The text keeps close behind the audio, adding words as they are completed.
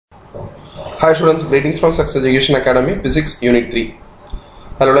Hi students, greetings from Success Education Academy, Physics Unit 3.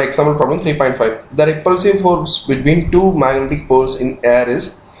 Hello, example problem 3.5. The repulsive force between two magnetic poles in air is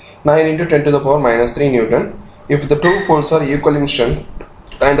 9 into 10 to the power minus 3 Newton. If the two poles are equal in strength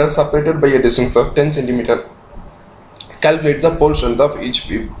and are separated by a distance of 10 centimeter, calculate the pole strength of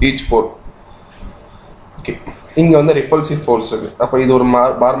each pole. Okay. இங்க வந்து repulsive force இருக்கு. அப்ப இது ஒரு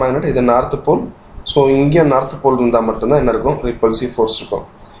bar magnet, இது north pole. So இங்க north pole இருந்தா மட்டும் தான் என்ன இருக்கும் repulsive force இருக்கும்.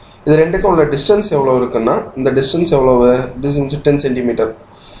 இது ரெண்டுக்கும் உள்ள distance எவ்வளவு இருக்குன்னா இந்த distance எவ்வளவு distance 10 cm.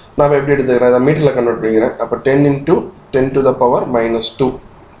 நான் எப்படி எடுத்துக்கறேன் அத மீட்டர்ல கன்வர்ட் பண்ணிக்கிறேன். அப்ப 10 into 10 to the power minus 2.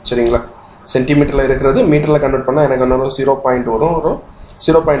 சரிங்களா? சென்டிமீட்டர்ல இருக்கிறது மீட்டர்ல கன்வர்ட் பண்ணா எனக்கு என்ன வரும் 0.1 வரும்.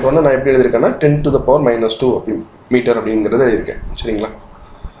 0.1 நான் எப்படி எழுதிருக்கேன்னா 10 to the power minus 2 அப்படி மீட்டர் அப்படிங்கறத எழுதிருக்கேன். சரிங்களா?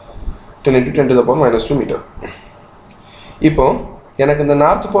 10 into 10 to the power minus 2 meter. இப்போ எனக்கு இந்த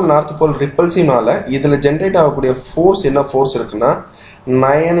நார்த் போல் ரிப்பல்சிவ்னால இதுல ஜெனரேட் ஆகக்கூடிய ஃபோர்ஸ் என்ன ஃபோர்ஸ் இருக்குன்னா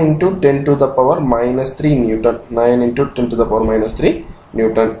 9 into 10 to the power minus 3 Newton. 9 into 10 to the power minus 3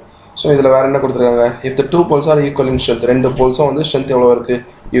 Newton. So இதுல வேற என்ன கொடுத்திருக்காங்க? If the two poles are equal in strength, ரெண்டு போல்ஸும் வந்து ஸ்ட்ரெngth எவ்வளவு இருக்கு?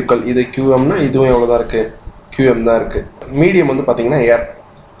 ஈக்குவல். இது QM னா இதுவும் எவ்வளவு தான் இருக்கு? QM தான் இருக்கு. மீடியம் வந்து பாத்தீங்கன்னா ஏர்.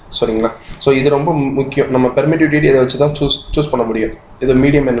 சரிங்களா? சோ இது ரொம்ப முக்கியம். நம்ம பெர்மிட்டிவிட்டி இத வச்சு தான் சூஸ் பண்ண முடியும். இது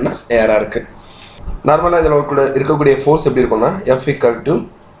மீடியம் என்னன்னா ஏரா இருக்கு. நார்மலா இதுல இருக்கக்கூடிய ஃபோர்ஸ் எப்படி இருக்கும்னா F equal to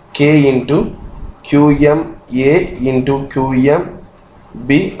K into QMA into QM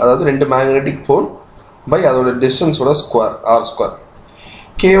B, அதாவது ரெண்டு மேக்னெட்டிக் போல் பை அதோட டிஸ்டன்ஸோட ஸ்கொயர் R ஸ்கொயர்.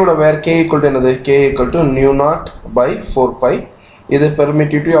 K ஓட வேர் K equal to என்னது? K equal to nu naught by 4 pi. இது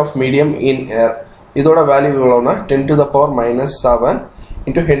permittivity of medium in air. இதோட value எவ்வளவுனா 10 to the power minus 7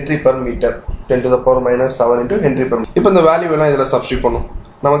 into Henry per meter. 10 to the power minus 7 into Henry per meter. இப்போ இந்த value எல்லாம் இதல substitute பண்ணும்.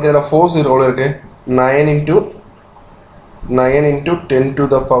 நமக்கு இதல force எவ்வளவு இருக்கு? 9 into 10 to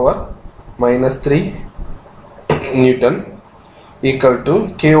the power minus 3 Newton equal to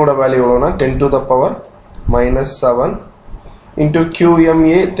K ஓட value எவ்வளவுனா 10 to the power minus 7 into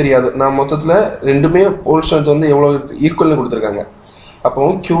QMA தெரியாது. நான் மொத்தத்துல ரெண்டுமே போல் ஸ்ட்ரெngth வந்து எவ்வளவு ஈக்குவல்னு கொடுத்திருக்காங்க. அப்போ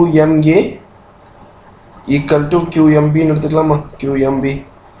QMA equal to QMB ன்னு எடுத்துக்கலாமா? QMB.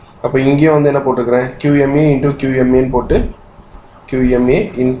 அப்ப இங்கேயும் வந்து என்ன போட்டுக்கறேன்? QMA into QMA ன்னு போட்டு QMA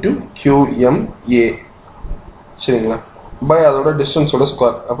into QMA. சரிங்களா? பை அதோட டிஸ்டன்ஸ் ஓட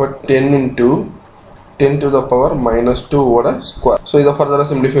ஸ்கொயர். அப்ப 10 into 10 to the power minus 2 ஓட ஸ்கொயர். சோ இத ஃபர்தரா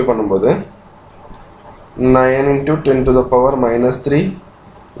சிம்பிளிஃபை பண்ணும்போது 9 into 10 to the power minus 3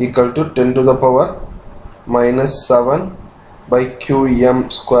 equal to 10 to the power minus 7 by QM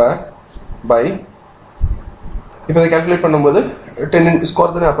square by இப்போ இத கால்குலேட் பண்ணும்போது 10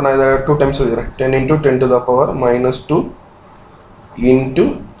 ஸ்கொயர் தானே. அப்ப நான் இத 2 டைம்ஸ் எழுதுறேன். 10 into 10 to the power minus 2 into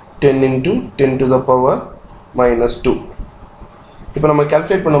 10 into 10 to the power minus 2. இப்போ நம்ம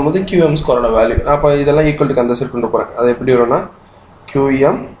கால்குலேட் பண்ணும்போது QM ஸ்கொயரோட வேல்யூ அப்ப இதெல்லாம் ஈக்குவல் டு கன்சிடர் பண்ண போறேன். அது எப்படி வரும்னா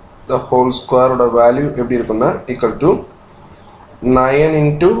QM the whole square ஓட வேல்யூ எப்படி இருக்கும்னா equal to 9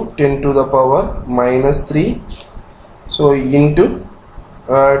 into 10 to the power minus 3 so into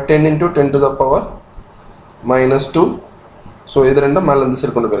 10 into 10 to the power minus 2 so இது ரெண்டும் மேல இருந்து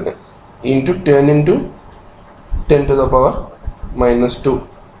சரி கொண்டு போயிருக்கேன் into 10 into 10 to the power minus 2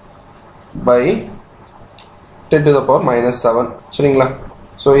 by 10 to the power minus 7. சரிங்களா?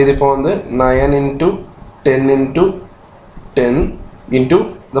 so இது இப்போ வந்து 9 into 10 into 10 into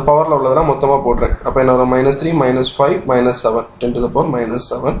the பவர்ல உள்ளதெல்லாம் மொத்தமா போடுறேன். அப்ப என்ன வரும்? -3 -5 -7 10 to the power minus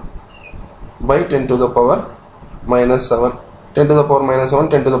 7 by 10 to the power minus 7. 10 to the power minus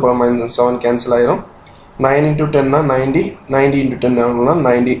 7 10 to the power minus 7 cancel ஆயிரும். 9 into 10 னா 90 90 into 10 எவ்வளவுனா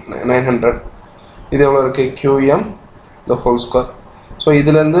 90 900. இது எவ்வளவு இருக்கு? QM the whole square. so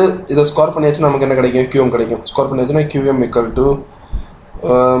இதுல இருந்து இத ஸ்கொயர் பண்ணியாச்சு நமக்கு என்ன கிடைக்கும்? QM கிடைக்கும். Square பண்ணியாச்சுனா QM equal to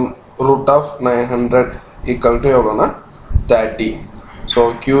root of 900 equal to எவ்வளவுனா 30. so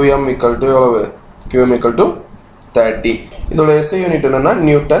QM equal to எவ்வளவு? QM equal to 30. இதோட SI யூனிட் என்னன்னா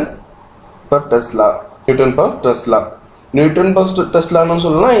Newton per Tesla. Newton per Tesla. Newton per டெஸ்லான்னு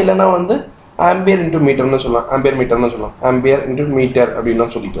சொல்லலாம். இல்லனா வந்து ஆம்பியர் into மீட்டர்னு சொல்லலாம். ஆம்பியர் மீட்டர்னு சொல்லலாம். ஆம்பியர் into மீட்டர்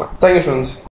அப்படினு சொல்லிக்கலாம். Thank you friends.